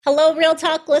Hello, Real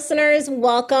Talk listeners.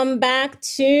 Welcome back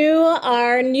to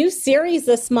our new series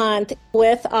this month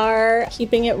with our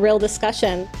Keeping It Real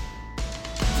discussion.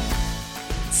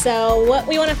 So what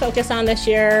we want to focus on this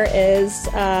year is,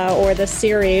 or this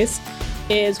series,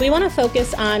 is we want to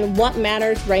focus on what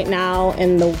matters right now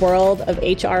in the world of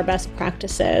HR best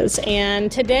practices.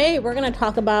 And today we're going to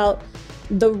talk about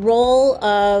the role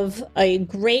of a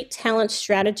great talent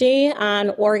strategy on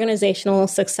organizational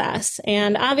success.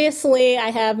 And obviously,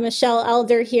 I have Michelle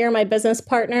Elder here, my business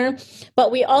partner,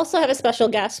 but we also have a special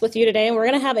guest with you today. And we're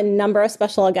going to have a number of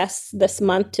special guests this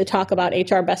month to talk about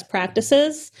HR best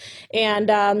practices.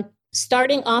 And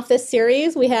starting off this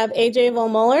series, we have AJ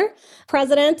Vollmuller,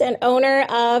 president and owner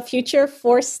of Future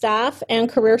Force Staff and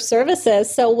Career Services.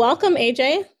 So welcome,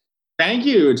 AJ. Thank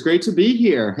you. It's great to be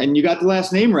here. And you got the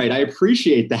last name right. I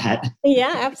appreciate that.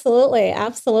 Yeah, absolutely.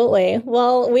 Absolutely.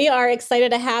 Well, we are excited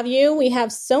to have you. We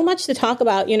have so much to talk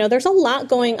about. You know, there's a lot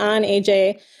going on,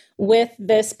 AJ, with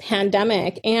this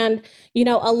pandemic. And, you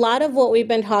know, a lot of what we've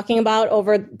been talking about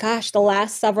over, the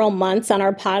last several months on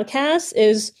our podcast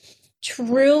is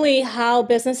truly how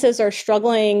businesses are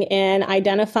struggling in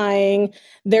identifying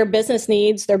their business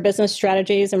needs, their business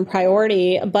strategies and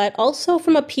priority, but also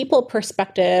from a people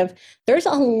perspective, there's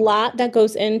a lot that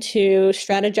goes into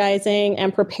strategizing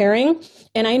and preparing.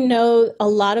 And I know a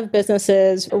lot of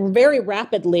businesses very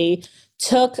rapidly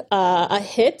took a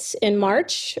hit in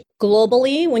March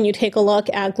globally. When you take a look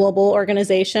at global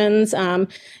organizations, it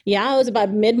was about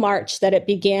mid-March that it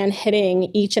began hitting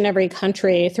each and every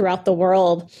country throughout the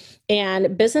world.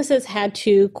 And businesses had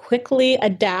to quickly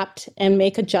adapt and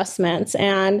make adjustments.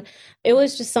 And it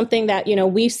was just something that, you know,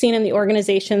 we've seen in the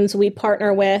organizations we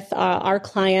partner with, our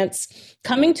clients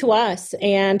coming to us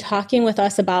and talking with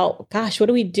us about, what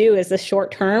do we do? Is this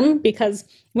short term? Because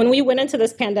when we went into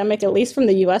this pandemic, at least from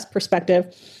the US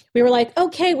perspective, we were like,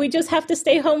 okay, we just have to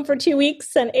stay home for 2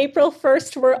 weeks. And April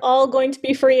 1st, we're all going to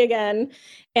be free again.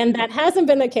 And that hasn't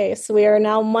been the case. We are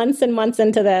now months and months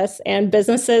into this, and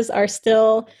businesses are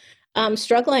still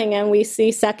struggling. And we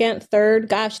see second, third,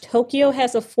 Tokyo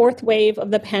has a fourth wave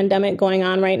of the pandemic going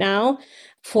on right now.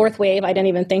 Fourth wave, I didn't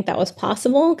even think that was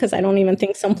possible because I don't even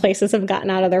think some places have gotten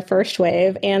out of their first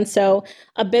wave. And so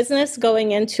a business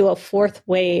going into a fourth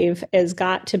wave has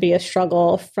got to be a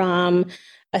struggle from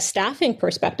a staffing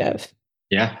perspective.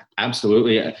 Yeah,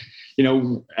 absolutely. You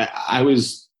know, I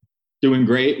was doing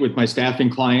great with my staffing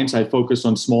clients. I focus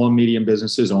on small and medium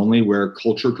businesses only where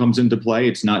culture comes into play.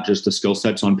 It's not just the skill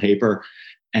sets on paper.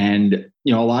 And,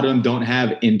 you know, a lot of them don't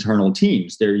have internal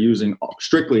teams. They're using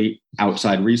strictly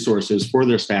outside resources for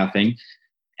their staffing.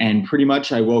 And pretty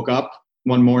much I woke up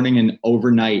one morning and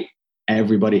overnight,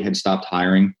 everybody had stopped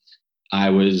hiring.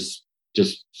 I was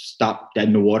just stopped dead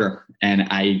in the water. And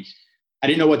I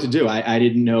didn't know what to do. I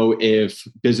didn't know if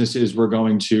businesses were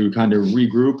going to kind of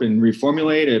regroup and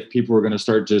reformulate, if people were going to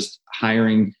start just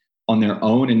hiring on their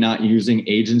own and not using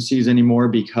agencies anymore,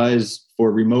 because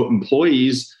for remote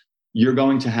employees, you're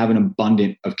going to have an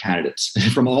abundance of candidates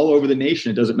from all over the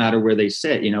nation. It doesn't matter where they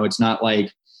sit. You know, it's not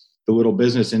like the little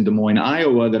business in Des Moines,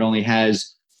 Iowa that only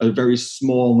has a very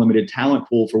small, limited talent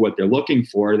pool for what they're looking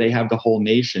for. They have the whole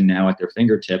nation now at their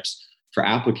fingertips for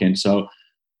applicants. So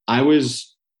I was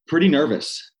pretty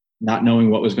nervous, not knowing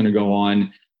what was going to go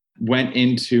on. Went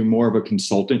into more of a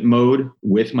consultant mode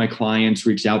with my clients,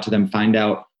 reached out to them, find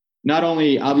out not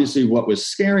only obviously what was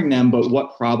scaring them, but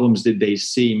what problems did they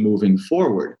see moving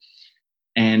forward.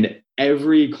 And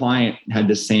every client had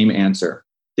the same answer.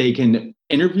 They can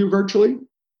interview virtually,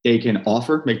 they can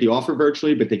make the offer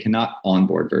virtually, but they cannot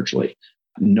onboard virtually.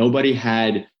 Nobody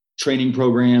had training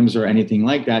programs or anything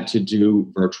like that to do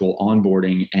virtual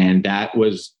onboarding. And that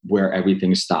was where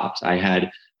everything stopped. I had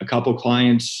a couple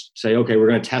clients say, okay, we're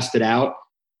going to test it out.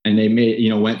 And they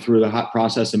went through the hot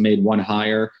process and made one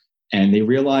hire. And they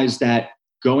realized that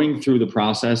going through the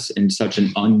process in such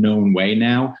an unknown way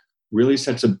now really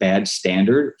sets a bad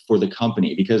standard for the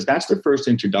company, because that's the first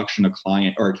introduction a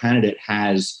client or a candidate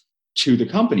has to the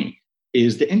company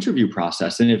is the interview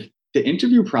process. And if the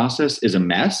interview process is a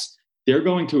mess, they're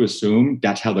going to assume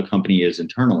that's how the company is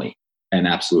internally, an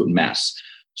absolute mess.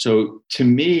 So to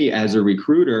me, as a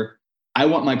recruiter, I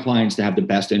want my clients to have the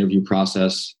best interview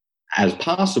process as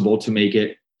possible to make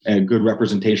it a good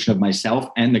representation of myself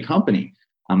and the company.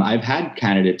 I've had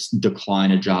candidates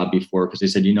decline a job before because they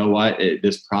said, you know what,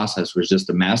 this process was just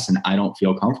a mess and I don't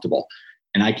feel comfortable.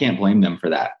 And I can't blame them for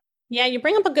that. Yeah, you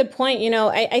bring up a good point.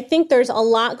 I think there's a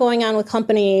lot going on with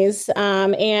companies.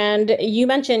 And you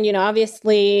mentioned,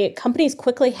 obviously companies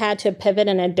quickly had to pivot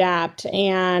and adapt.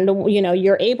 And,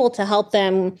 you're able to help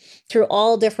them through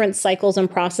all different cycles and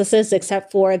processes,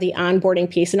 except for the onboarding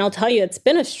piece. And I'll tell you, it's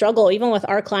been a struggle, even with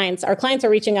our clients. Our clients are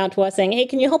reaching out to us saying, hey,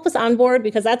 can you help us onboard?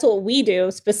 Because that's what we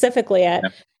do specifically at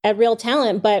Real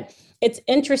Talent. But it's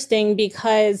interesting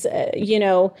because,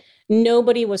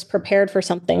 nobody was prepared for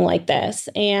something like this.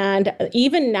 And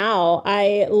even now,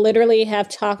 I literally have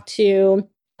talked to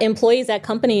employees at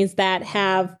companies that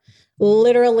have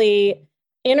literally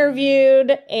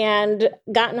interviewed and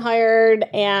gotten hired,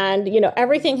 and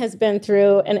everything has been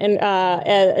through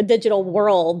a digital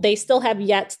world. They still have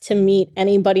yet to meet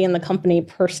anybody in the company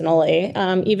personally.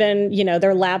 Even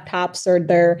their laptops or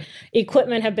their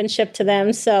equipment have been shipped to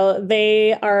them, so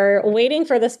they are waiting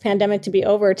for this pandemic to be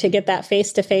over to get that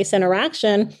face-to-face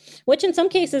interaction, which in some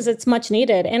cases it's much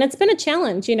needed. And it's been a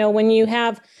challenge, when you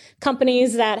have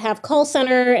companies that have call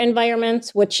center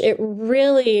environments, which it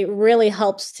really, really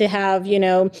helps to have,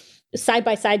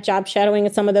 side-by-side job shadowing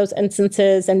in some of those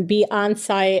instances and be on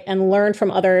site and learn from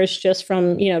others just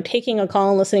from, taking a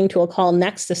call and listening to a call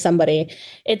next to somebody.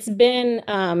 It's been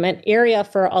an area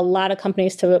for a lot of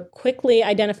companies to quickly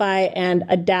identify and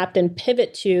adapt and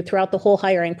pivot to throughout the whole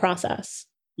hiring process.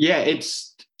 Yeah,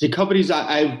 it's the companies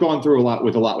I've gone through a lot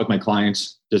with my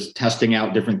clients, just testing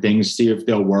out different things, see if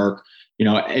they'll work.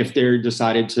 If they're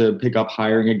decided to pick up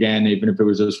hiring again, even if it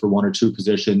was just for one or two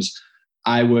positions,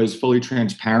 I was fully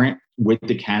transparent with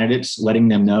the candidates, letting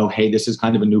them know, hey, this is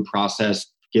kind of a new process.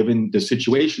 Given the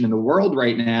situation in the world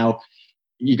right now,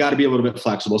 you got to be a little bit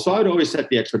flexible. So I would always set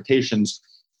the expectations.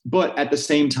 But at the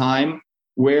same time,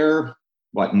 we're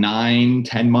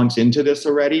 9-10 months into this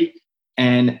already.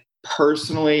 And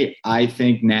personally, I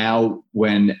think now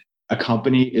when a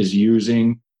company is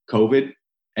using COVID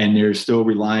and they're still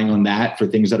relying on that for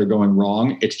things that are going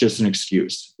wrong, it's just an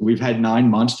excuse. We've had 9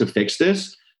 months to fix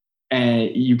this, and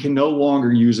you can no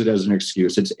longer use it as an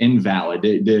excuse. It's invalid.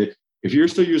 If you're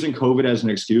still using COVID as an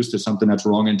excuse to something that's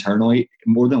wrong internally,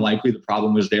 more than likely the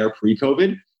problem was there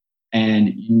pre-COVID,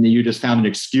 and you just found an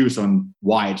excuse on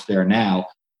why it's there now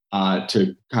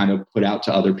to kind of put out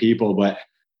to other people. But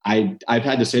I've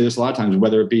had to say this a lot of times,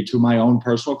 whether it be to my own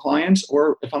personal clients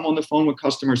or if I'm on the phone with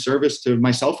customer service to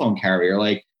my cell phone carrier,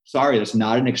 like, sorry, that's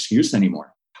not an excuse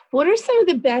anymore. What are some of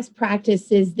the best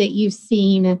practices that you've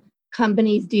seen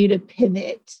companies do to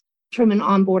pivot from an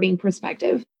onboarding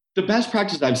perspective? The best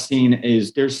practice I've seen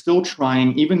is they're still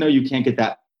trying, even though you can't get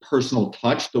that personal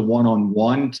touch, the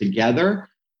one-on-one together,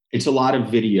 it's a lot of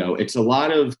video. It's a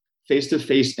lot of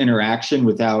face-to-face interaction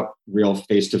without real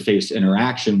face-to-face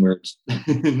interaction where it's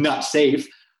not safe.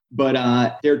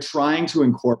 But they're trying to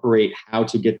incorporate how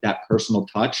to get that personal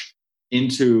touch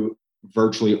into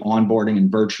virtually onboarding and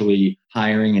virtually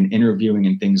hiring and interviewing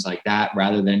and things like that,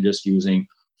 rather than just using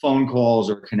phone calls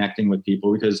or connecting with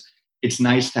people, because it's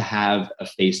nice to have a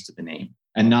face to the name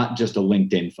and not just a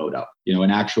LinkedIn photo,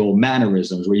 and actual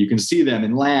mannerisms where you can see them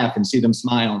and laugh and see them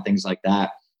smile and things like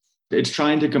that. It's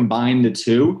trying to combine the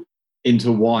two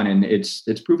into one, and it's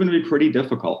proven to be pretty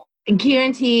difficult. And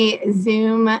guarantee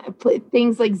Zoom,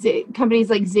 things like companies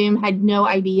like Zoom had no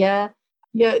idea,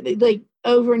 like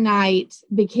overnight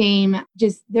became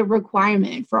just the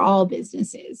requirement for all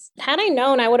businesses. Had I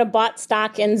known, I would have bought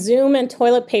stock in Zoom and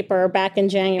toilet paper back in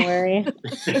January.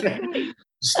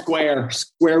 Square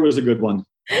was a good one.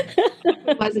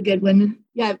 It was a good one.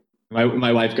 Yeah.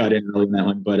 My wife got in early in that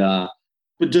one,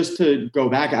 but just to go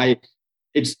back,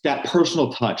 it's that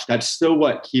personal touch. That's still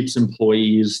what keeps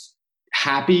employees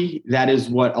happy. That is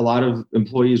what a lot of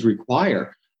employees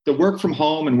require. The work from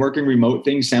home and working remote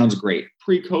thing sounds great.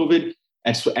 Pre-COVID,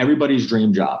 that's everybody's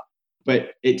dream job.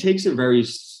 But it takes a very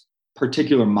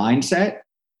particular mindset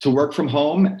to work from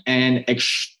home and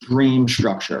extreme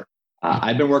structure.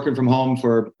 I've been working from home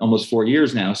for almost 4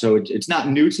 years now, so it's not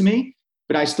new to me,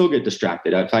 but I still get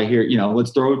distracted. If I hear,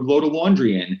 let's throw a load of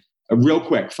laundry in real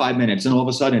quick, 5 minutes, and all of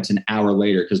a sudden it's an hour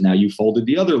later because now you folded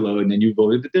the other load and then you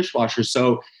loaded the dishwasher.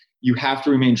 So you have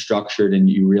to remain structured, and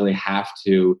you really have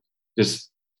to just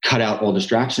cut out all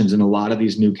distractions. And a lot of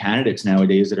these new candidates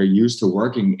nowadays that are used to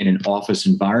working in an office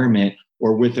environment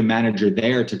or with a manager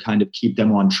there to kind of keep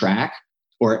them on track,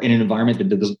 or in an environment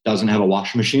that doesn't have a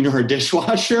washing machine or a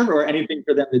dishwasher or anything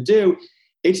for them to do,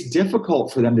 it's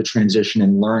difficult for them to transition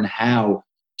and learn how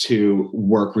to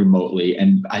work remotely.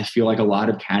 And I feel like a lot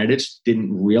of candidates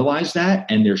didn't realize that,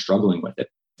 and they're struggling with it.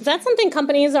 Is that something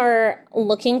companies are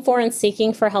looking for and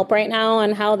seeking for help right now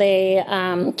on how they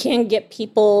can get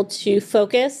people to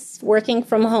focus working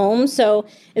from home? So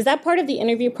is that part of the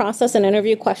interview process, an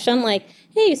interview question like,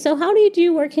 hey, so how do you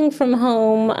do working from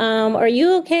home? Are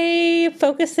you okay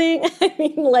focusing? I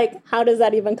mean, like, how does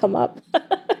that even come up?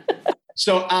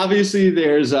 So obviously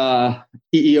there's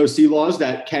EEOC laws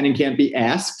that can and can't be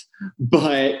asked,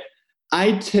 but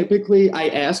I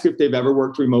ask if they've ever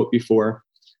worked remote before.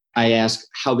 I ask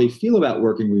how they feel about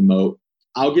working remote.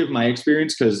 I'll give my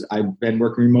experience because I've been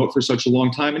working remote for such a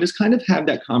long time, and just kind of have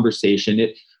that conversation.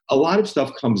 A lot of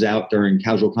stuff comes out during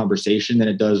casual conversation than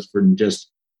it does from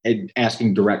just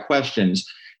asking direct questions.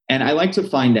 And I like to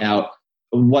find out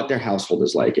what their household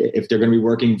is like. If they're going to be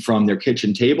working from their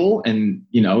kitchen table and,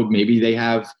 maybe they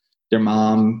have their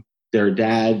mom, their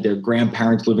dad, their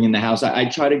grandparents living in the house. I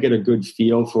try to get a good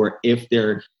feel for if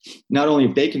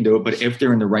they can do it, but if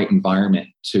they're in the right environment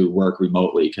to work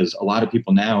remotely. Because a lot of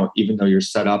people now, even though you're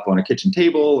set up on a kitchen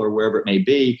table or wherever it may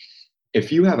be,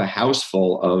 if you have a house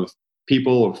full of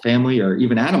people or family or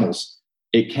even animals,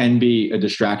 it can be a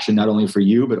distraction, not only for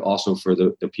you, but also for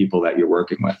the people that you're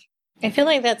working with. I feel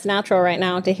like that's natural right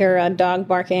now to hear a dog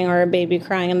barking or a baby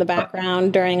crying in the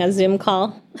background during a Zoom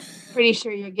call. Pretty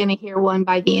sure you're going to hear one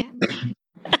by the end.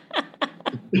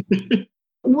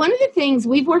 One of the things,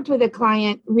 we've worked with a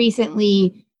client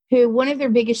recently who one of their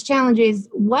biggest challenges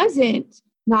wasn't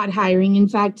not hiring. In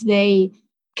fact, they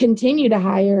continue to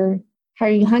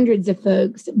hiring hundreds of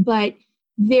folks, but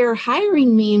their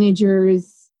hiring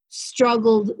managers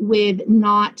struggled with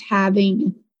not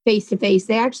having face-to-face.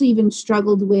 They actually even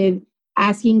struggled with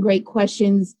asking great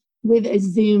questions with a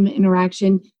Zoom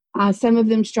interaction. Some of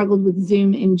them struggled with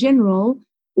Zoom in general,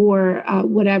 or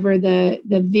whatever the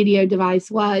video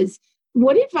device was.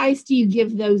 What advice do you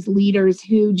give those leaders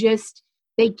who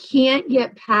they can't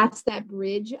get past that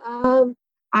bridge of,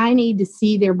 I need to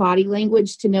see their body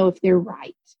language to know if they're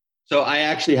right? So I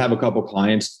actually have a couple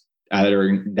clients that are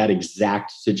in that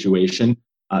exact situation,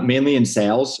 mainly in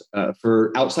sales.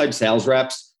 For outside sales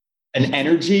reps, an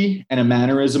energy and a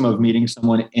mannerism of meeting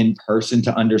someone in person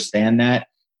to understand that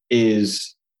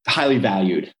is highly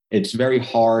valued. It's very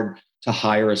hard to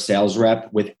hire a sales rep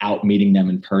without meeting them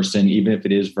in person, even if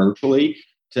it is virtually,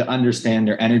 to understand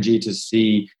their energy, to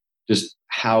see just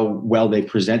how well they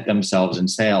present themselves in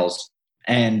sales.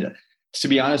 And to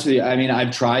be honest with you, I mean,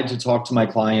 I've tried to talk to my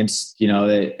clients,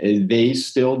 they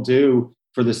still do,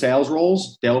 for the sales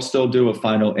roles, they'll still do a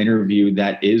final interview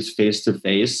that is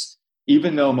face-to-face,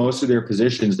 even though most of their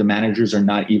positions, the managers are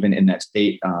not even in that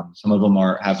state. Some of them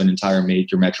have an entire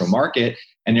major metro market,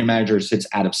 and their manager sits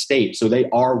out of state. So they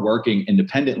are working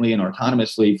independently and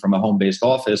autonomously from a home-based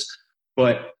office,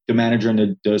 but the manager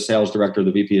and the sales director,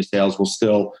 the VP of sales, will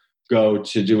still go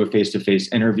to do a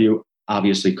face-to-face interview,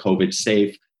 obviously COVID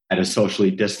safe, at a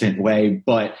socially distant way,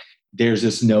 but there's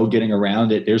this no getting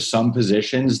around it. There's some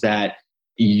positions that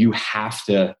you have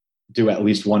to do at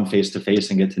least one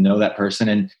face-to-face and get to know that person.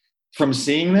 And from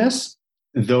seeing this,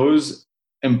 those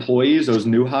employees, those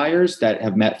new hires that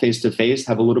have met face-to-face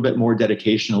have a little bit more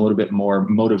dedication, a little bit more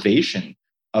motivation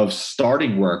of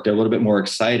starting work. They're a little bit more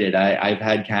excited. I've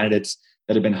had candidates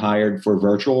that have been hired for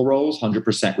virtual roles,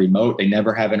 100% remote. They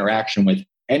never have interaction with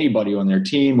anybody on their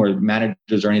team or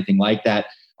managers or anything like that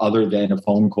other than a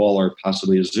phone call or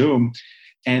possibly a Zoom.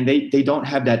 And they don't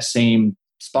have that same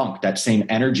spunk, that same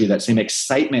energy, that same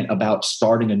excitement about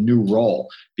starting a new role,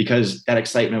 because that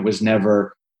excitement was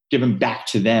never given back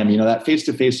to them. That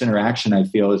face-to-face interaction, I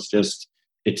feel,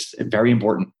 it's very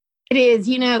important. It is.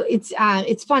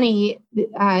 It's funny,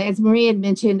 as Maria had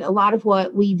mentioned, a lot of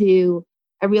what we do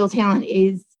at Real Talent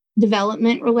is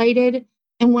development related.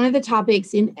 And one of the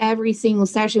topics in every single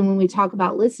session when we talk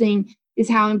about listening is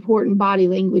how important body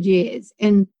language is,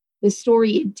 and the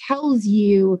story it tells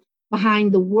you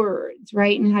behind the words,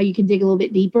 right? And how you can dig a little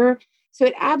bit deeper. So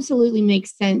it absolutely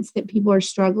makes sense that people are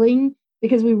struggling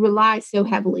because we rely so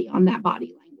heavily on that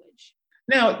body language.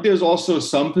 Now, there's also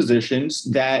some positions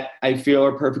that I feel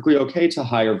are perfectly okay to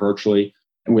hire virtually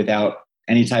without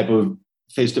any type of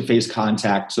face-to-face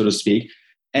contact, so to speak.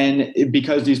 And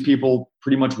because these people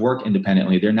pretty much work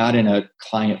independently, they're not in a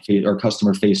client or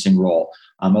customer facing role.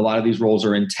 A lot of these roles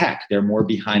are in tech. They're more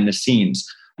behind the scenes.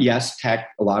 Yes, tech,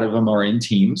 a lot of them are in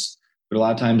Teams, but a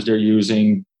lot of times they're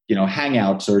using,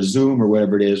 Hangouts or Zoom or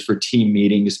whatever it is for team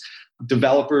meetings.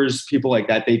 Developers, people like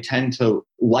that, they tend to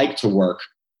like to work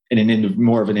in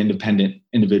more of an independent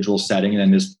individual setting and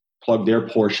then just plug their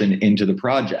portion into the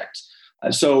project.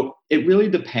 So it really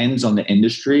depends on the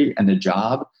industry and the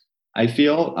job, I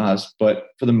feel. But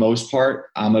for the most part,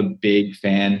 I'm a big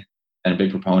fan and a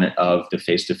big proponent of the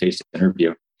face-to-face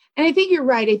interview. And I think you're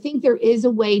right. I think there is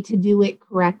a way to do it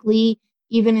correctly,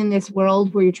 even in this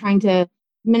world where you're trying to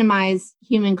minimize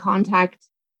human contact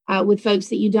with folks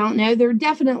that you don't know. There are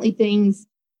definitely things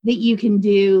that you can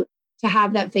do to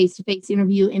have that face-to-face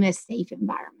interview in a safe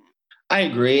environment. I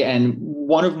agree. And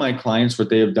one of my clients, what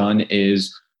they have done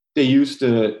is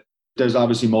there's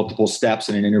obviously multiple steps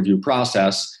in an interview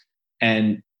process.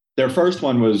 And their first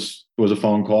one was a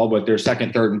phone call, but their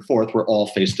second, third, and fourth were all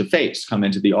face-to-face, come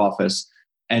into the office.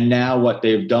 And now what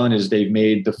they've done is they've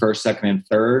made the first, second, and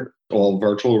third all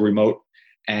virtual, remote.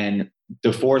 And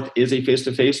the fourth is a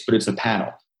face-to-face, but it's a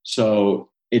panel. So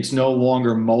it's no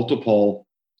longer multiple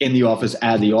in the office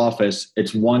at the office.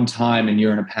 It's one time and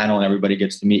you're in a panel and everybody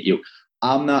gets to meet you.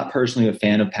 I'm not personally a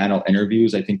fan of panel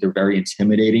interviews. I think they're very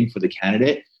intimidating for the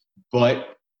candidate,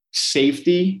 but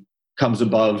safety comes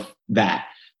above that.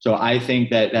 So I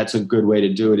think that that's a good way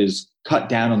to do it, is cut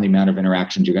down on the amount of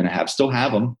interactions you're going to have. Still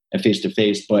have them at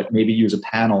face-to-face, but maybe use a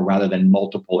panel rather than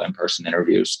multiple in-person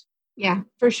interviews. Yeah,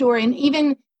 for sure. And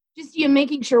even just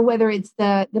making sure whether it's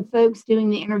the folks doing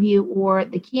the interview or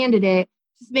the candidate,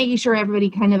 just making sure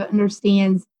everybody kind of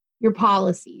understands your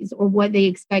policies or what they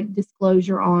expect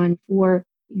disclosure on. For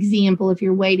example, if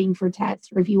you're waiting for tests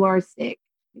or if you are sick,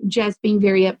 just being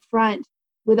very upfront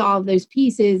with all of those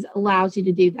pieces allows you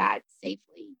to do that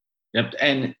safely. Yep.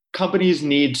 And companies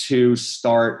need to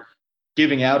start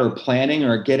giving out or planning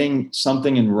or getting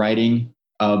something in writing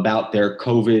about their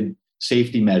COVID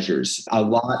safety measures. A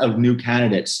lot of new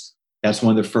candidates, that's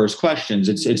one of the first questions.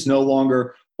 It's no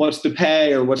longer what's the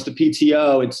pay or what's the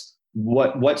PTO. It's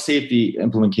what safety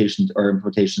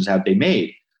implementations have they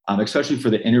made, especially for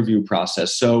the interview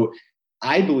process. So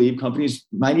I believe companies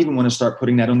might even want to start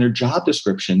putting that on their job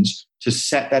descriptions to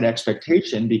set that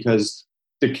expectation, because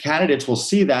the candidates will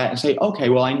see that and say, okay,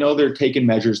 well, I know they're taking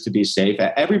measures to be safe.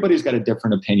 Everybody's got a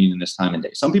different opinion in this time of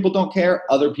day. Some people don't care.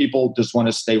 Other people just want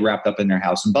to stay wrapped up in their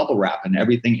house and bubble wrap and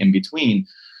everything in between.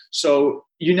 So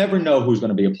you never know who's going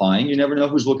to be applying. You never know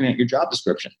who's looking at your job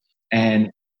description.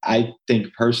 And I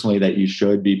think personally that you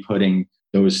should be putting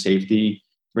those safety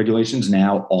regulations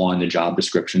now on the job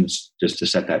descriptions just to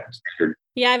set that standard.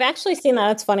 Yeah, I've actually seen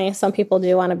that. It's funny. Some people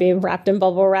do want to be wrapped in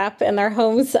bubble wrap in their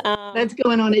homes. That's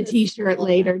going on a t-shirt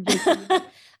later. But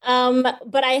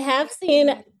I have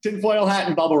seen tinfoil hat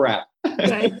and bubble wrap.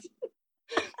 Right.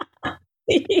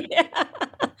 Yeah.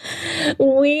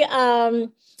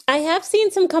 I have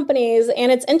seen some companies,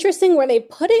 and it's interesting where they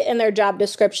put it in their job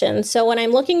description. So when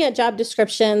I'm looking at job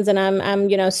descriptions and I'm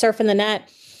surfing the net,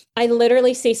 I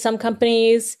literally see some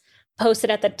companies post it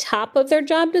at the top of their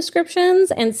job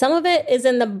descriptions, and some of it is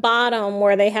in the bottom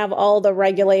where they have all the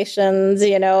regulations,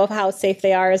 of how safe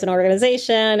they are as an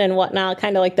organization and whatnot,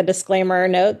 kind of like the disclaimer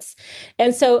notes.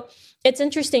 And so it's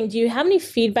interesting. Do you have any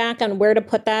feedback on where to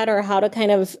put that or how to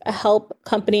kind of help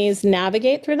companies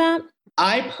navigate through that?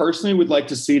 I personally would like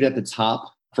to see it at the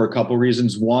top for a couple of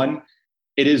reasons. One,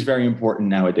 it is very important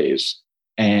nowadays.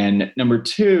 And number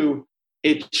two,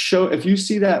 if you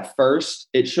see that first,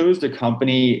 it shows the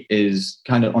company is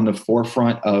kind of on the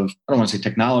forefront of, I don't want to say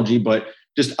technology, but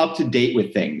just up to date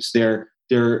with things. They're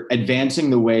advancing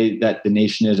the way that the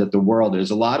nation is, that the world is.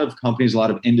 A lot of companies, a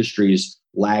lot of industries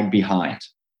lag behind.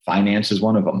 Finance is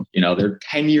one of them. They're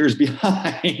 10 years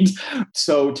behind.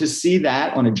 So to see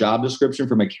that on a job description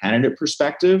from a candidate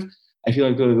perspective, I feel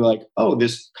like they're like, oh,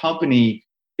 this company,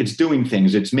 it's doing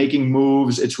things, it's making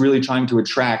moves, it's really trying to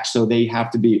attract. So they have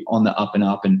to be on the up and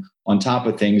up and on top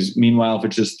of things. Meanwhile, if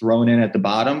it's just thrown in at the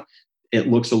bottom, it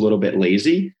looks a little bit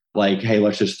lazy. Like, hey,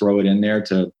 let's just throw it in there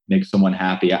to make someone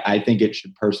happy. I think it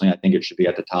should be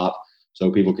at the top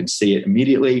so people can see it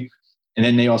immediately. And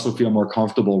then they also feel more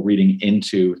comfortable reading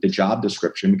into the job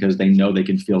description because they know they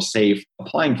can feel safe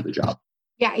applying for the job.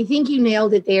 Yeah, I think you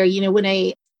nailed it there. When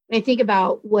I think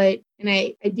about and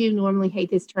I do normally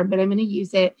hate this term, but I'm going to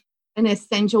use it, an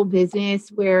essential business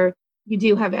where you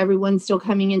do have everyone still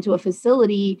coming into a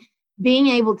facility, being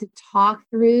able to talk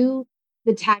through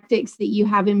the tactics that you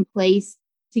have in place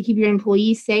to keep your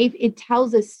employees safe, it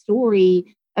tells a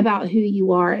story about who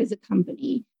you are as a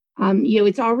company.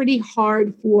 It's already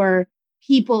hard for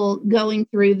people going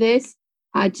through this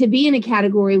to be in a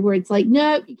category where it's like,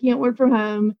 no, you can't work from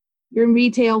home. You're in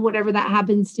retail, whatever that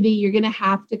happens to be, you're going to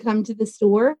have to come to the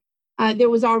store. There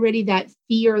was already that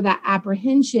fear, that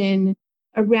apprehension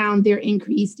around their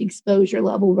increased exposure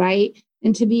level, right?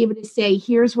 And to be able to say,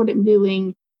 here's what I'm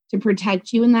doing to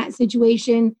protect you in that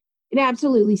situation, it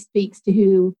absolutely speaks to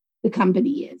who the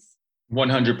company is.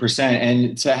 100%.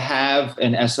 And to have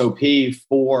an SOP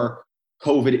for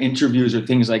COVID interviews or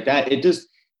things like that,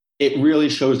 it really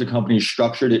shows the company's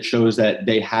structured. It shows that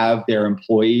they have their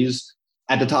employees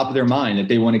at the top of their mind that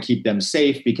they want to keep them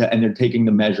safe and they're taking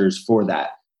the measures for that.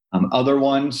 Other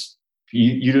ones,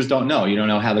 you just don't know. You don't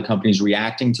know how the company's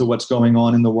reacting to what's going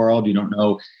on in the world. You don't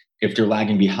know if they're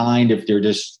lagging behind, if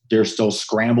they're still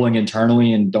scrambling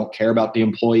internally and don't care about the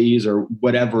employees or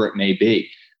whatever it may be.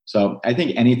 So I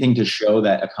think anything to show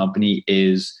that a company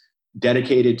is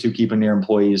dedicated to keeping their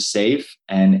employees safe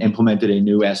and implemented a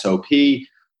new SOP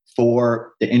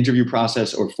for the interview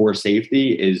process or for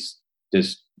safety is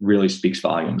just really speaks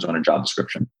volumes on a job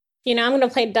description. I'm going to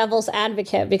play devil's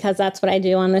advocate because that's what I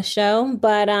do on this show.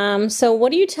 But so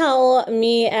what do you tell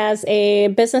me as a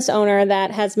business owner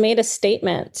that has made a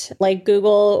statement like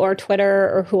Google or Twitter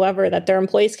or whoever that their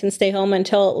employees can stay home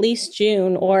until at least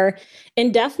June or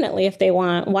indefinitely if they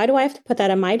want? Why do I have to put that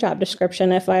in my job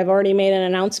description if I've already made an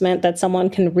announcement that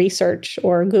someone can research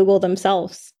or Google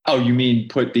themselves? Oh, you mean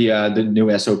put the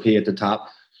new SOP at the top?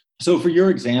 So for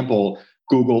your example,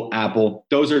 Google, Apple,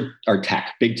 those are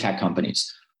big tech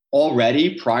companies.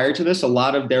 Already prior to this, a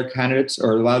lot of their candidates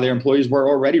or a lot of their employees were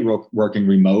already working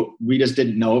remote. We just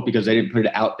didn't know it because they didn't put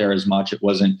it out there as much. It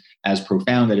wasn't as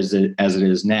profound as it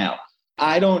is now.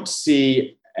 I don't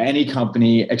see any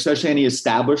company, especially any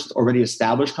already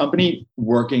established company,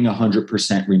 working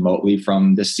 100% remotely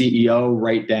from the CEO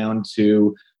right down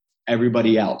to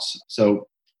everybody else. So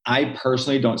I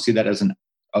personally don't see that as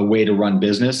a way to run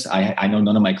business. I know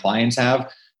none of my clients have.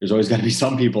 There's always got to be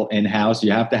some people in-house.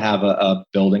 You have to have a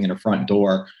building and a front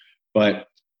door. But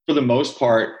for the most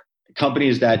part,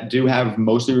 companies that do have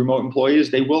mostly remote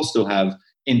employees, they will still have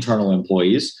internal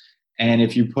employees. And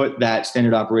if you put that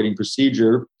standard operating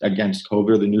procedure against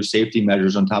COVID or the new safety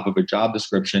measures on top of a job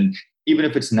description, even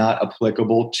if it's not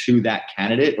applicable to that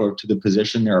candidate or to the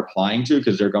position they're applying to,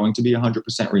 because they're going to be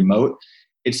 100% remote,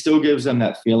 it still gives them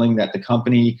that feeling that the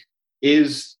company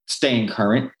is staying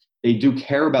current. They do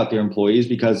care about their employees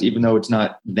because even though it's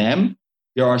not them,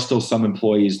 there are still some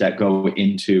employees that go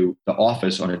into the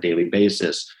office on a daily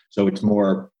basis. So it's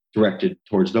more directed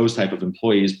towards those type of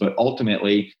employees, but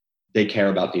ultimately they care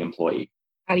about the employee.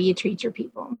 How do you treat your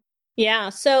people? Yeah.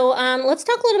 So let's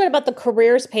talk a little bit about the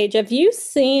careers page. Have you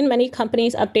seen many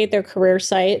companies update their career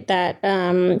site that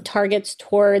targets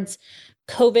towards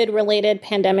COVID-related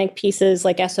pandemic pieces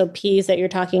like SOPs that you're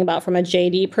talking about from a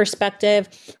JD perspective,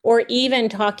 or even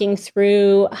talking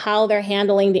through how they're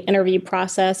handling the interview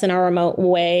process in a remote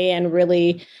way and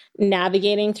really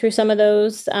navigating through some of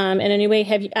those in a new way?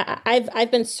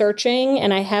 I've been searching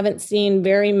and I haven't seen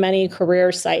very many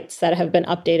career sites that have been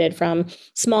updated from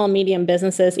small, medium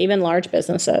businesses, even large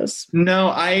businesses. No,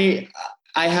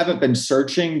 I haven't been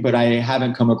searching, but I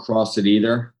haven't come across it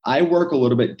either. I work a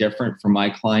little bit different for my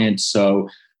clients, so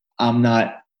I'm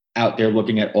not out there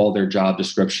looking at all their job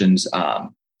descriptions.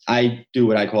 I do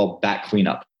what I call back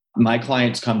cleanup. My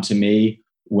clients come to me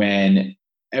when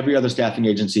every other staffing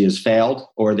agency has failed,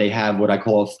 or they have what I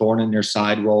call a thorn in their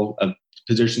side role, a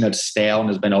position that's stale and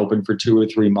has been open for 2 or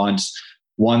 3 months,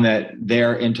 one that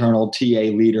their internal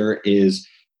TA leader is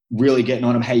really getting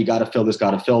on them. Hey, you got to fill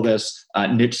this,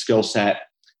 niche skill set,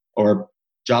 or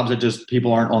jobs that just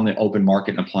people aren't on the open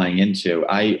market and applying into.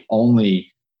 I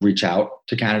only reach out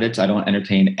to candidates. I don't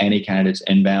entertain any candidates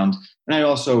inbound. And I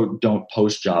also don't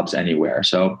post jobs anywhere.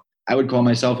 So I would call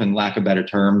myself, in lack of better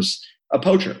terms, a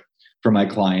poacher for my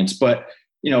clients. But,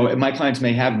 my clients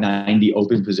may have 90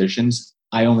 open positions.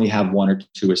 I only have 1 or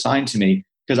 2 assigned to me,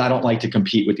 because I don't like to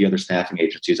compete with the other staffing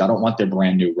agencies. I don't want their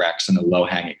brand new recs and the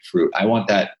low-hanging fruit. I want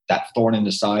that thorn in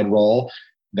the side role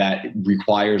that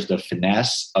requires the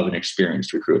finesse of an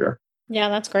experienced recruiter. Yeah,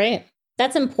 that's great.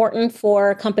 That's important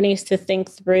for companies to think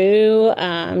through.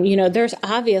 There's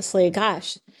obviously,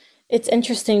 it's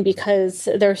interesting because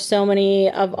there's so many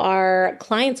of our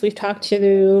clients we've talked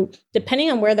to, depending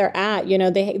on where they're at,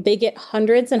 they get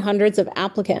hundreds and hundreds of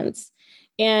applicants.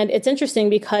 And it's interesting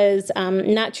because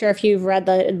I'm not sure if you've read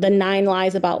the 9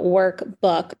 Lies About Work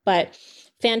book, but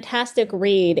fantastic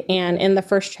read. And in the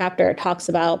first chapter, it talks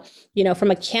about,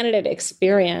 from a candidate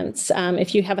experience,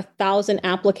 if you have 1,000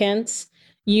 applicants,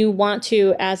 you want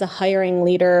to, as a hiring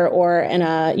leader or in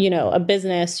a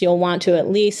business, you'll want to at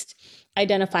least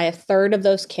identify a third of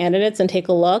those candidates and take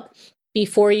a look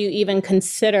before you even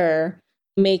consider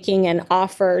making an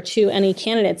offer to any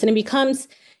candidates. And it becomes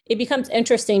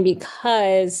interesting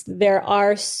because there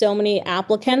are so many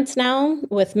applicants now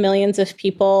with millions of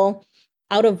people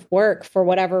out of work for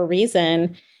whatever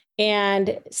reason.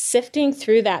 And sifting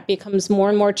through that becomes more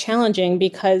and more challenging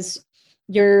because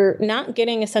you're not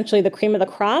getting essentially the cream of the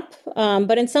crop.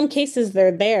 But in some cases,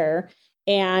 they're there.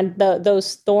 And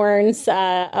those thorns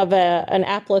of an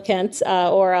applicant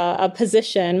or a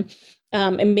position,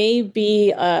 it may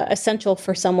be essential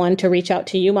for someone to reach out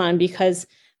to you on, because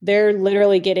they're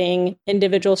literally getting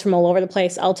individuals from all over the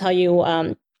place. I'll tell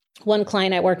you, one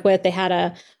client I worked with, they had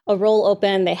a role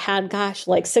open. They had,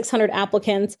 like 600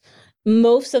 applicants.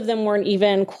 Most of them weren't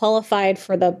even qualified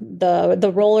for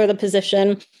the role or the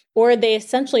position, or they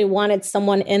essentially wanted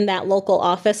someone in that local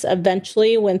office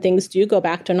eventually when things do go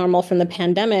back to normal from the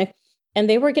pandemic. And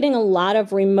they were getting a lot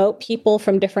of remote people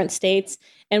from different states.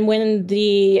 And when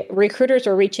the recruiters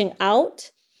were reaching out,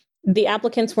 the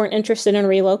applicants weren't interested in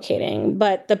relocating,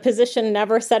 but the position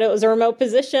never said it was a remote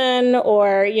position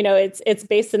or, it's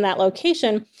based in that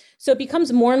location. So it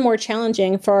becomes more and more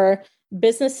challenging for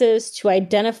businesses to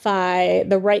identify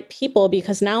the right people,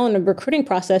 because now in the recruiting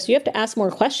process, you have to ask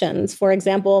more questions. For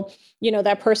example,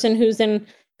 that person who's in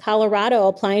Colorado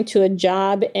applying to a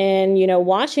job in,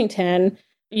 Washington,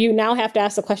 you now have to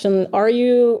ask the question, are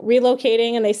you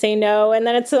relocating? And they say no. And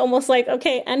then it's almost like,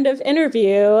 okay, end of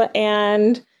interview.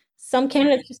 And some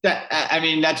candidates.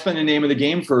 That's been the name of the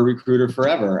game for a recruiter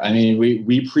forever.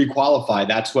 We pre-qualify.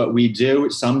 That's what we do.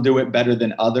 Some do it better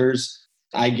than others.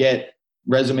 I get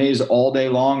resumes all day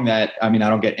long that, I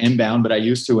don't get inbound, but I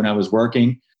used to when I was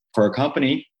working for a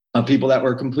company of people that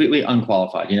were completely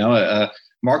unqualified, a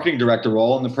marketing director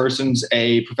role, and the person's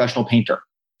a professional painter.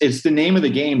 It's the name of the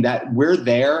game that we're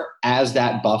there as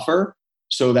that buffer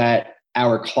so that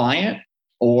our client,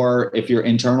 or if you're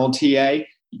internal TA,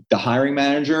 the hiring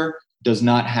manager does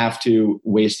not have to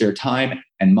waste their time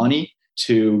and money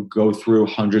to go through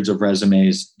hundreds of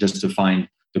resumes just to find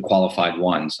the qualified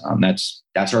ones.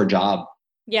 That's our job.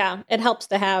 Yeah, it helps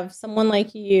to have someone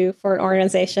like you for an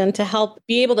organization to help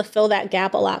be able to fill that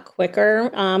gap a lot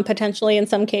quicker, potentially in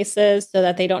some cases, so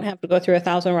that they don't have to go through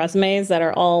 1,000 resumes that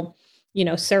are all,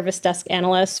 service desk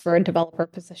analysts for a developer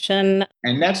position.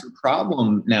 And that's the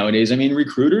problem nowadays.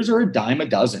 Recruiters are a dime a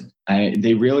dozen.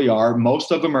 They really are. Most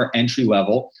of them are entry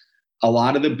level. A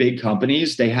lot of the big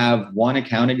companies, they have one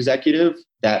account executive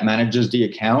that manages the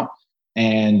account.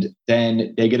 And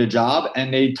then they get a job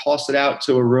and they toss it out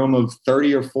to a room of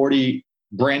 30 or 40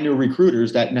 brand new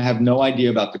recruiters that have no idea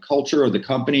about the culture or the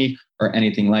company or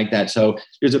anything like that. So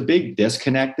there's a big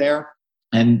disconnect there.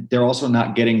 And they're also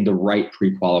not getting the right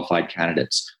pre-qualified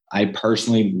candidates. I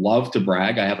personally love to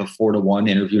brag. I have a 4-to-1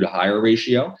 interview to hire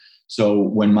ratio. So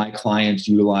when my clients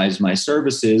utilize my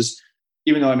services,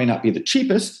 even though I may not be the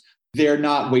cheapest, they're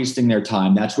not wasting their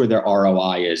time. That's where their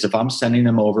ROI is. If I'm sending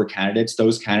them over candidates,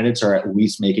 those candidates are at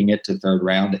least making it to third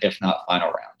round, if not final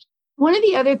round. One of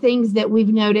the other things that we've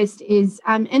noticed is,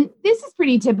 and this is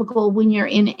pretty typical when you're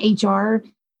in HR,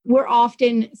 we're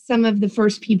often some of the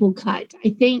first people cut. I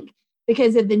think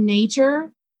because of the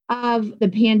nature of the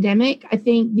pandemic, I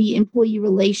think the employee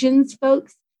relations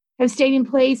folks have stayed in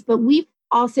place, but we've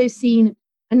also seen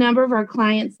a number of our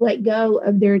clients let go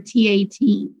of their TA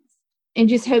teams and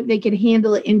just hope they could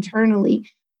handle it internally.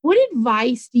 What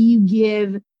advice do you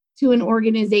give to an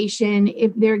organization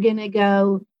if they're going to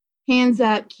go hands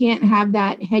up, can't have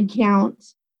that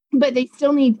headcount, but they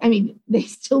still need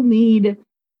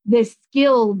the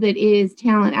skill that is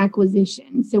talent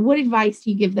acquisition? So what advice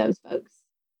do you give those folks?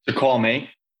 To call me.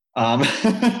 But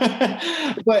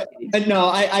no,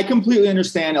 I completely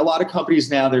understand. A lot of companies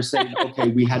now, they're saying, okay,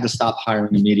 we had to stop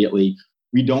hiring immediately.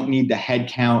 We don't need the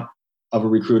headcount of a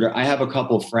recruiter. I have a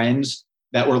couple of friends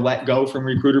that were let go from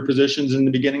recruiter positions in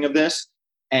the beginning of this,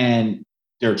 and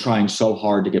they're trying so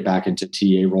hard to get back into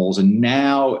TA roles. And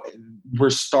now we're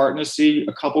starting to see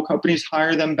a couple companies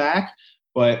hire them back.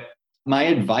 But my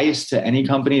advice to any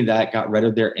company that got rid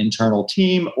of their internal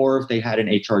team, or if they had an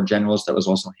HR generalist that was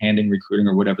also handling recruiting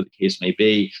or whatever the case may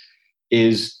be,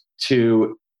 is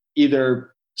to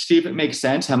either see if it makes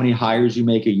sense, how many hires you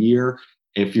make a year,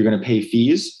 if you're going to pay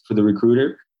fees for the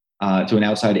recruiter to an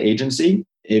outside agency.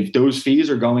 If those fees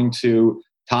are going to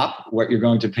top what you're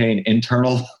going to pay an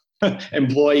internal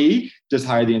employee, just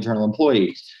hire the internal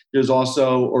employee. There's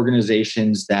also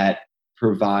organizations that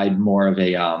provide more of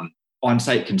a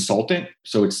on-site consultant.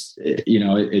 So it's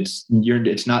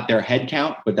not their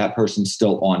headcount, but that person's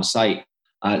still on site.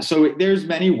 So there's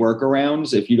many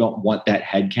workarounds if you don't want that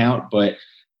headcount. But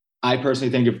I personally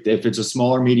think if it's a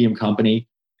smaller, medium company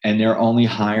and they're only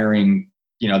hiring,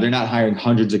 they're not hiring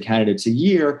hundreds of candidates a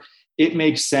year, it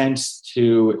makes sense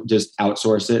to just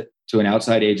outsource it to an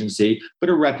outside agency, but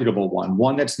a reputable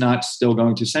one that's not still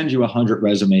going to send you 100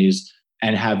 resumes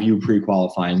and have you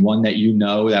pre-qualifying, one that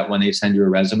that when they send you a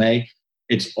resume,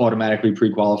 it's automatically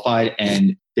pre-qualified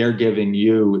and they're giving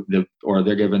the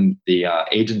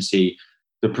agency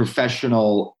the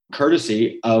professional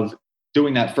courtesy of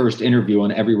doing that first interview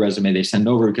on every resume they send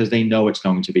over because they know it's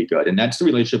going to be good. And that's the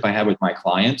relationship I have with my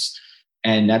clients.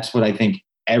 And that's what I think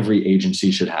every agency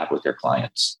should have with their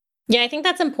clients. Yeah, I think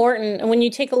that's important. And when you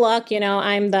take a look,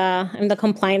 I'm the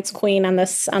compliance queen on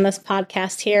this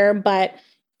podcast here, but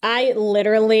I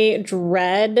literally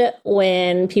dread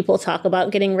when people talk about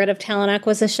getting rid of talent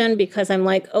acquisition because I'm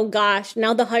like, oh gosh,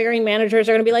 now the hiring managers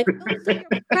are going to be like, oh, so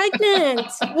you're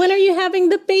pregnant. When are you having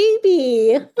the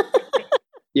baby?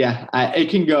 Yeah, it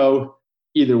can go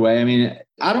either way. I mean,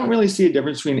 I don't really see a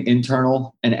difference between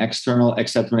internal and external,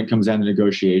 except when it comes down to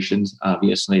negotiations.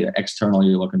 Obviously, external,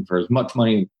 you're looking for as much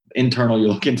money. Internal, you're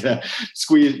looking to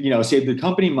squeeze, save the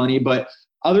company money. But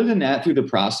other than that, through the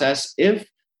process, if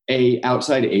a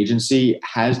outside agency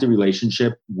has the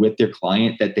relationship with their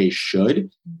client that they should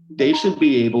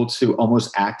be able to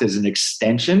almost act as an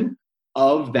extension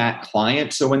of that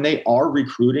client. So when they are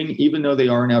recruiting, even though they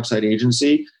are an outside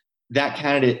agency, that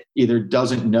candidate either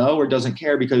doesn't know or doesn't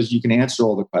care because you can answer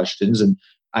all the questions and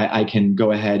I can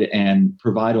go ahead and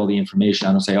provide all the information.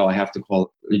 I don't say, I have to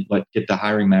get the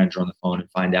hiring manager on the phone and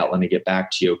find out. Let me get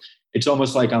back to you. It's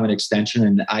almost like I'm an extension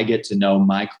and I get to know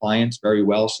my clients very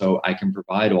well. So I can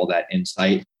provide all that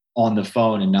insight on the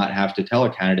phone and not have to tell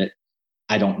a candidate,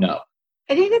 I don't know.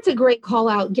 I think that's a great call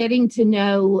out, getting to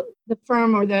know the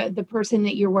firm or the person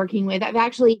that you're working with. I've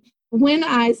actually, when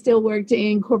I still worked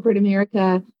in corporate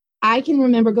America, I can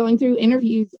remember going through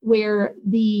interviews where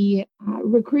the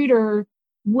recruiter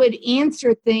would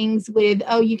answer things with,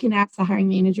 you can ask the hiring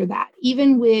manager that,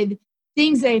 even with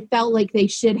things that I felt like they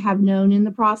should have known in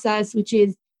the process, which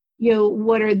is,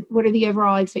 what are the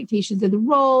overall expectations of the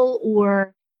role,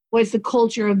 or what's the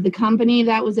culture of the company?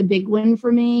 That was a big win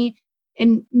for me.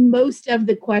 And most of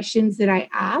the questions that I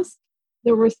asked,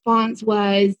 the response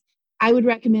was, I would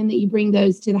recommend that you bring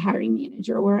those to the hiring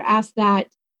manager or ask that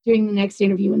during the next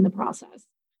interview in the process.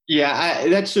 Yeah,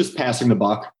 that's just passing the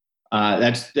buck.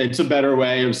 It's a better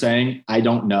way of saying, I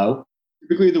don't know.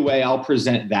 Typically, the way I'll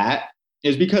present that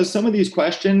is because some of these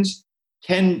questions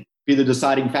can be the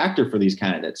deciding factor for these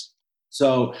candidates.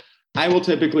 So I will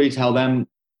typically tell them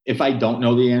if I don't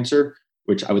know the answer,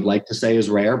 which I would like to say is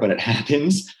rare, but it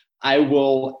happens, I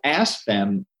will ask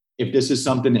them if this is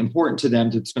something important to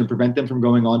them that's going to prevent them from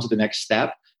going on to the next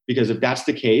step. Because if that's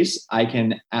the case, I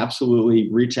can absolutely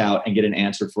reach out and get an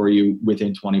answer for you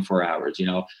within 24 hours.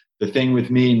 The thing with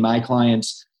me and my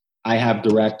clients, I have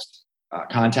direct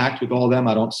contact with all of them.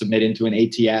 I don't submit into an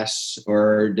ATS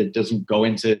or it doesn't go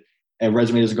into a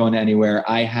resume doesn't go into anywhere.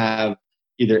 I have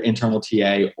either internal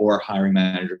TA or hiring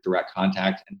manager direct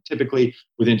contact. And typically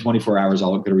within 24 hours,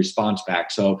 I'll get a response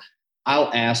back. So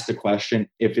I'll ask the question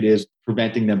if it is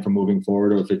preventing them from moving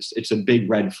forward or if it's a big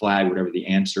red flag, whatever the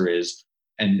answer is,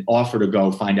 and offer to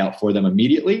go find out for them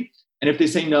immediately. And if they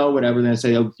say no, whatever, then I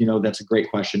say, that's a great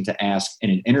question to ask in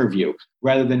an interview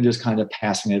rather than just kind of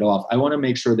passing it off. I want to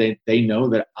make sure they know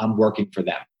that I'm working for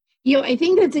them. I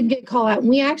think that's a good call out. And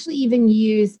we actually even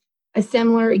use a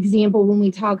similar example when we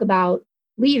talk about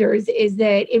leaders, is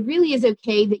that it really is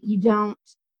okay that you don't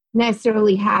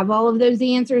necessarily have all of those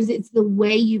answers. It's the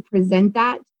way you present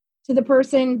that to the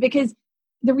person, because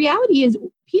the reality is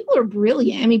people are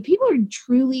brilliant. I mean, people are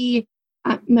truly,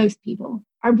 most people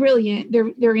are brilliant.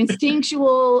 They're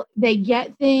instinctual. They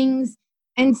get things.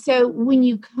 And so when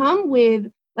you come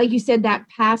with, like you said, that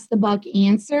pass the buck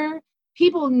answer,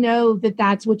 people know that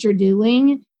that's what you're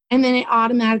doing. And then it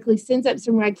automatically sends up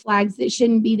some red flags that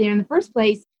shouldn't be there in the first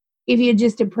place if you had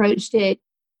just approached it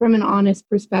from an honest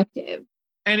perspective.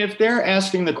 And if they're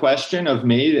asking the question of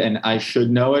me and I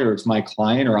should know it, or it's my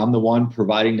client, or I'm the one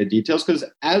providing the details, because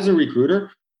as a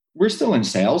recruiter, we're still in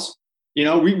sales.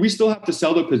 We still have to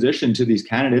sell the position to these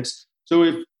candidates. So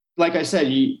if, like I said,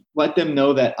 you let them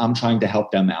know that I'm trying to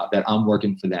help them out, that I'm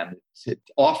working for them, to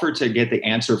offer to get the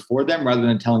answer for them rather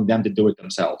than telling them to do it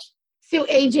themselves. So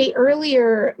AJ,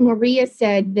 earlier, Maria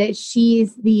said that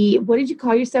she's what did you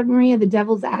call yourself, Maria? The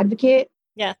devil's advocate?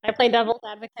 Yes, I play devil's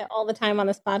advocate all the time on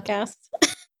this podcast.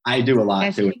 I do a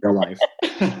lot too in real life.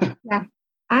 Yeah.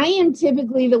 I am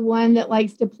typically the one that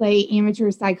likes to play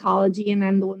amateur psychology, and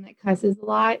I'm the one that cusses a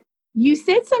lot. You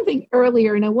said something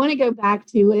earlier, and I want to go back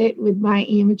to it with my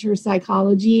amateur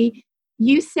psychology.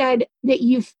 You said that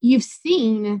you've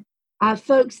seen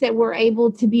folks that were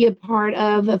able to be a part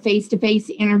of a face-to-face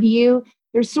interview.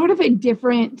 There's sort of a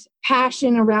different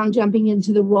passion around jumping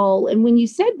into the role. And when you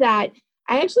said that,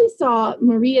 I actually saw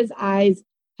Maria's eyes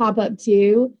pop up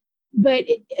too. But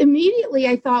immediately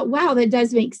I thought, wow, that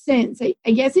does make sense.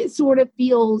 I guess it sort of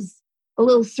feels a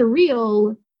little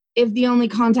surreal if the only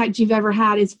contact you've ever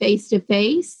had is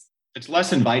face-to-face. It's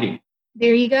less inviting.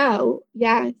 There you go.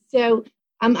 Yeah. So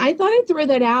I thought I'd throw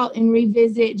that out and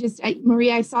revisit.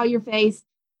 Maria, I saw your face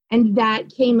and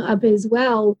that came up as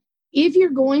well. If you're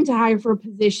going to hire for a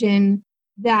position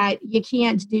that you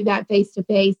can't do that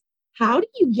face-to-face, how do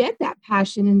you get that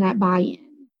passion and that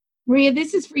buy-in? Maria,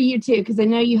 this is for you too, because I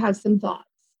know you have some thoughts.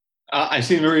 I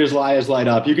see Maria's eyes light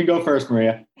up. You can go first,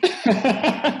 Maria.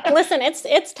 Listen,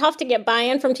 it's tough to get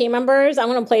buy-in from team members. I'm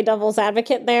going to play devil's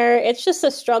advocate there. It's just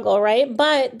a struggle, right?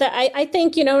 But I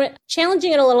think,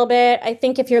 challenging it a little bit, I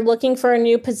think if you're looking for a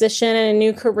new position and a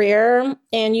new career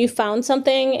and you found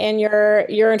something and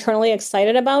you're internally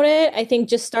excited about it, I think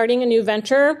just starting a new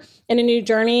venture and a new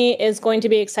journey is going to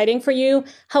be exciting for you.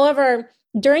 However,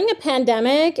 during a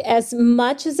pandemic, as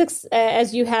much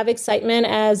as you have excitement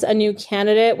as a new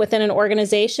candidate within an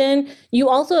organization, you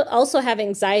also have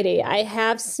anxiety. I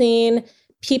have seen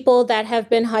people that have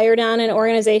been hired on in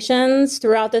organizations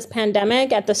throughout this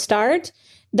pandemic at the start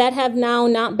that have now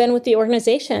not been with the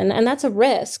organization, and that's a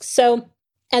risk. So,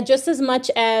 just as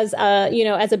much as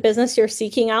as a business, you're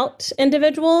seeking out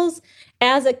individuals,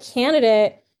 as a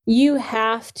candidate, you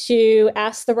have to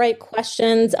ask the right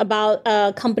questions about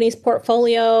a company's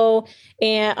portfolio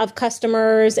and of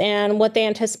customers and what they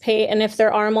anticipate, and if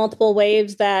there are multiple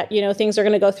waves that things are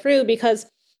going to go through. Because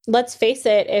let's face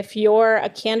it, if you're a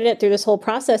candidate through this whole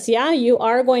process, you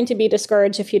are going to be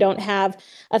discouraged if you don't have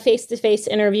a face-to-face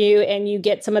interview and you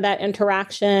get some of that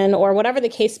interaction or whatever the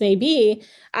case may be.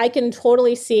 I can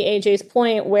totally see AJ's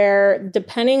point where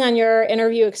depending on your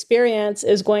interview experience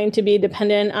is going to be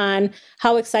dependent on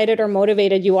how excited or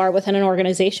motivated you are within an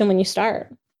organization when you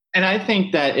start. And I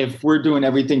think that if we're doing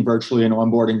everything virtually and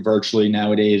onboarding virtually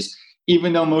nowadays,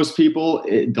 even though most people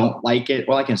don't like it,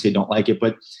 well, I can't say don't like it,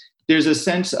 but there's a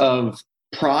sense of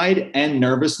pride and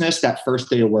nervousness that first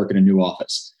day of work in a new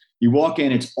office. You walk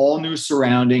in, it's all new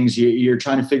surroundings. You're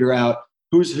trying to figure out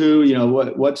who's who,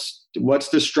 what's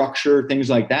the structure, things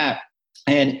like that.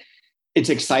 And it's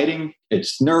exciting.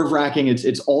 It's nerve-wracking.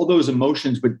 It's all those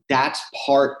emotions, but that's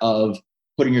part of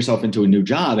putting yourself into a new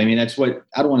job. I mean, that's what,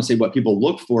 I don't want to say what people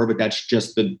look for, but that's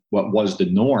just what was the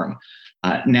norm.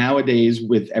 Nowadays,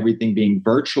 with everything being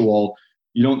virtual,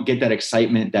 you don't get that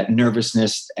excitement, that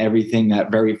nervousness, everything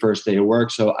that very first day of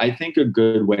work. So I think a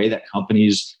good way that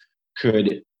companies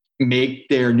could make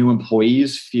their new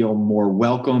employees feel more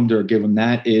welcomed or give them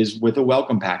that is with a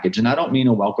welcome package. And I don't mean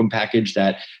a welcome package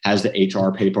that has the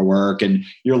HR paperwork and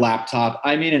your laptop.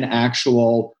 I mean an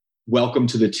actual welcome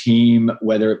to the team,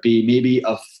 whether it be maybe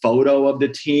a photo of the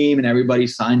team and everybody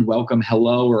signed welcome,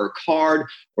 hello, or a card,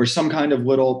 or some kind of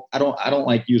little, I don't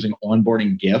like using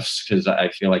onboarding gifts because I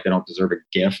feel like they don't deserve a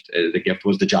gift. The gift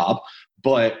was the job,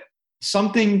 but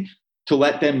something to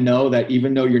let them know that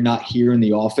even though you're not here in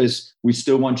the office, we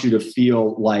still want you to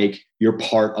feel like you're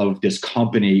part of this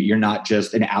company. You're not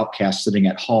just an outcast sitting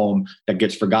at home that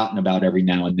gets forgotten about every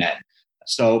now and then.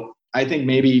 So I think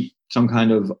maybe some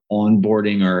kind of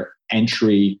onboarding or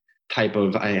entry type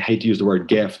of, I hate to use the word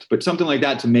gift, but something like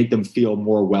that to make them feel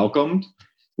more welcomed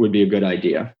would be a good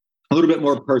idea. A little bit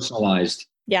more personalized.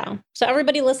 Yeah. So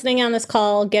everybody listening on this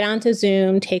call, get onto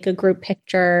Zoom, take a group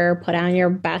picture, put on your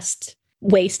best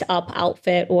waist up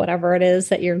outfit, whatever it is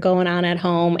that you're going on at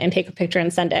home, and take a picture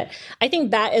and send it. I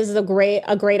think that is a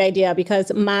great idea,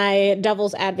 because my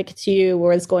devil's advocate to you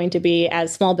was going to be,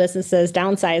 as small businesses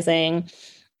downsizing,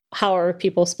 how are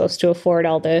people supposed to afford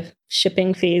all the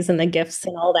shipping fees and the gifts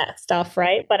and all that stuff,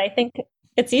 right? But I think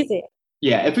it's easy.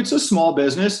 Yeah, if it's a small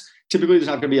business, typically there's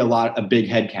not going to be a big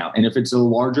head count. And if it's a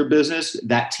larger business,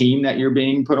 that team that you're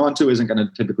being put onto isn't going to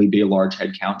typically be a large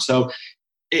head count. So,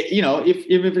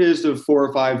 if it is the 4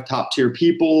 or 5 top tier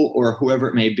people or whoever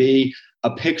it may be,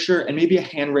 a picture and maybe a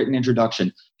handwritten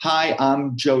introduction. Hi,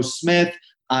 I'm Joe Smith.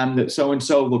 I'm the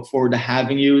so-and-so. Look forward to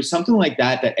having you. Something like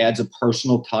that adds a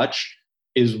personal touch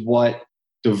is what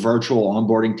the virtual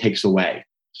onboarding takes away.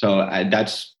 So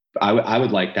I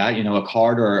would like that, a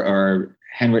card or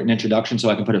handwritten introduction so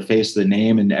I can put a face to the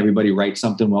name and everybody write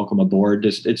something, welcome aboard.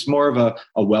 It's more of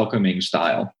a welcoming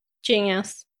style.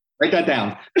 Genius. Write that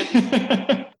down.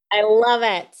 I love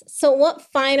it. So what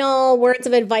final words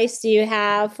of advice do you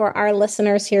have for our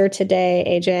listeners here today,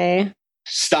 AJ?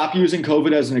 Stop using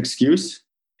COVID as an excuse.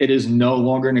 It is no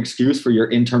longer an excuse for your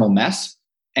internal mess.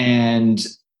 And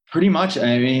pretty much,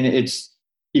 I mean,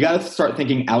 you got to start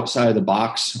thinking outside of the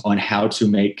box on how to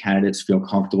make candidates feel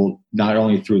comfortable, not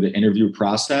only through the interview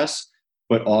process,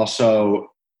 but also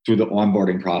through the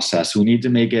onboarding process. We need to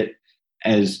make it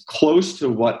as close to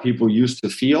what people used to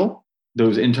feel,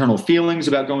 those internal feelings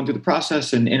about going through the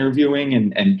process and interviewing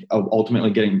and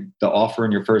ultimately getting the offer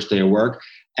in your first day of work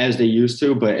as they used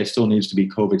to, but it still needs to be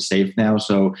COVID safe now.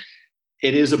 So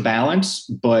it is a balance,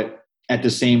 but at the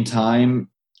same time,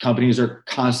 companies are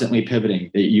constantly pivoting.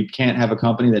 You can't have a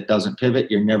company that doesn't pivot.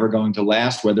 You're never going to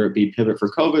last, whether it be pivot for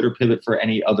COVID or pivot for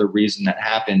any other reason that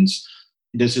happens.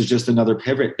 This is just another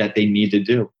pivot that they need to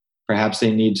do. Perhaps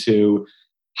they need to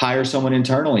hire someone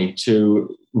internally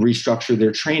to restructure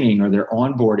their training or their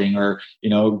onboarding, or,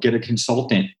 get a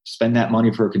consultant, spend that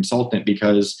money for a consultant,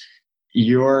 because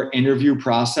your interview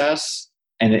process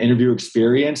and the interview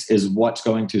experience is what's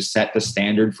going to set the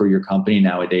standard for your company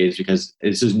nowadays, because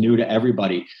this is new to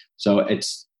everybody. So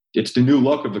it's the new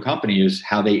look of the company is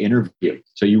how they interview.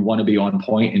 So you want to be on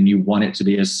point and you want it to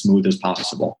be as smooth as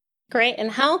possible. Great.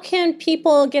 And how can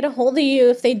people get a hold of you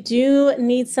if they do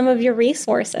need some of your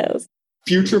resources?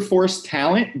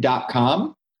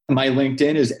 FutureForceTalent.com. My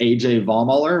LinkedIn is AJ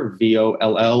Vollmoeller,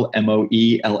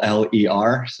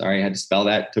 Vollmoeller. Sorry, I had to spell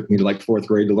that. It took me to like fourth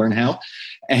grade to learn how.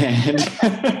 And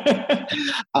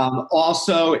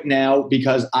also now,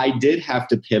 because I did have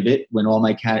to pivot when all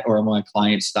my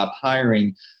clients stopped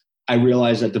hiring, I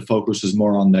realized that the focus was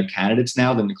more on the candidates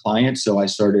now than the clients. So I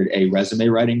started a resume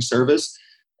writing service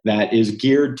that is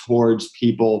geared towards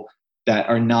people that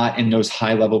are not in those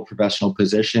high-level professional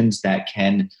positions that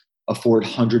can afford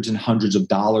hundreds and hundreds of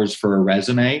dollars for a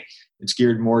resume. It's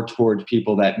geared more toward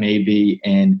people that may be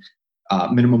in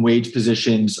minimum wage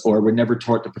positions or were never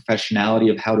taught the professionality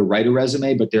of how to write a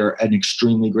resume, but they're an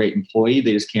extremely great employee.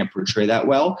 They just can't portray that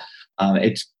well.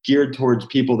 It's geared towards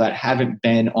people that haven't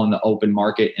been on the open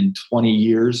market in 20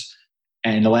 years.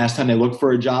 And the last time they looked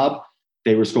for a job,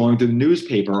 they were scrolling through the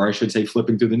newspaper, or I should say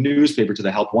flipping through the newspaper to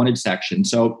the help wanted section.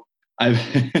 So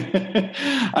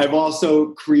I've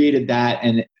also created that,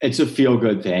 and it's a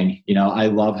feel-good thing. I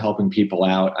love helping people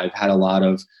out. I've had a lot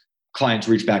of clients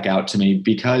reach back out to me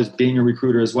because, being a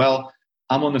recruiter as well,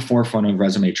 I'm on the forefront of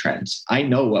resume trends. I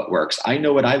know what works. I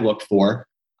know what I look for.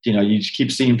 You just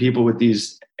keep seeing people with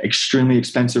these extremely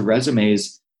expensive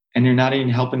resumes, and you're not even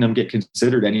helping them get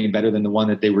considered any better than the one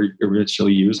that they were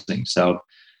originally using. So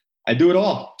I do it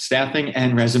all, staffing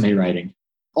and resume writing.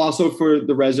 Also, for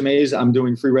the resumes, I'm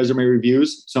doing free resume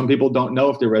reviews. Some people don't know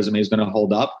if their resume is going to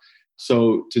hold up.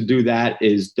 So to do that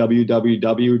is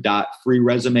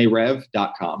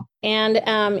www.freeresumerev.com.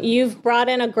 And you've brought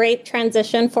in a great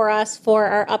transition for us for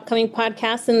our upcoming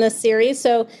podcast in this series.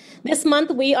 So this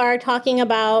month we are talking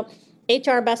about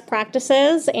HR best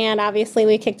practices. And obviously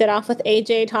we kicked it off with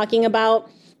AJ talking about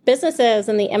businesses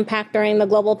and the impact during the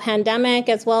global pandemic,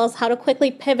 as well as how to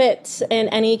quickly pivot in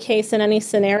any case, in any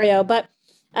scenario. But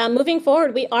moving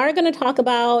forward, we are going to talk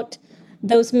about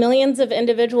those millions of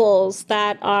individuals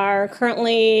that are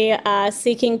currently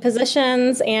seeking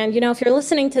positions. And, if you're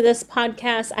listening to this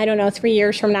podcast, 3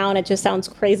 years from now, and it just sounds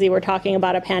crazy, we're talking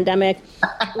about a pandemic,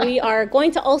 we are going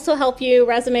to also help you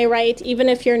resume write, even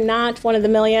if you're not one of the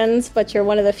millions, but you're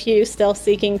one of the few still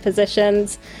seeking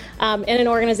positions in an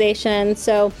organization.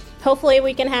 So hopefully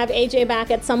we can have AJ back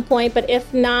at some point, but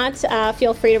if not,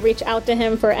 feel free to reach out to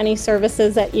him for any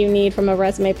services that you need from a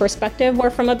resume perspective or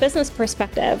from a business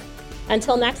perspective.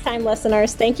 Until next time,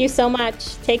 listeners, thank you so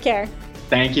much. Take care.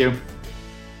 Thank you.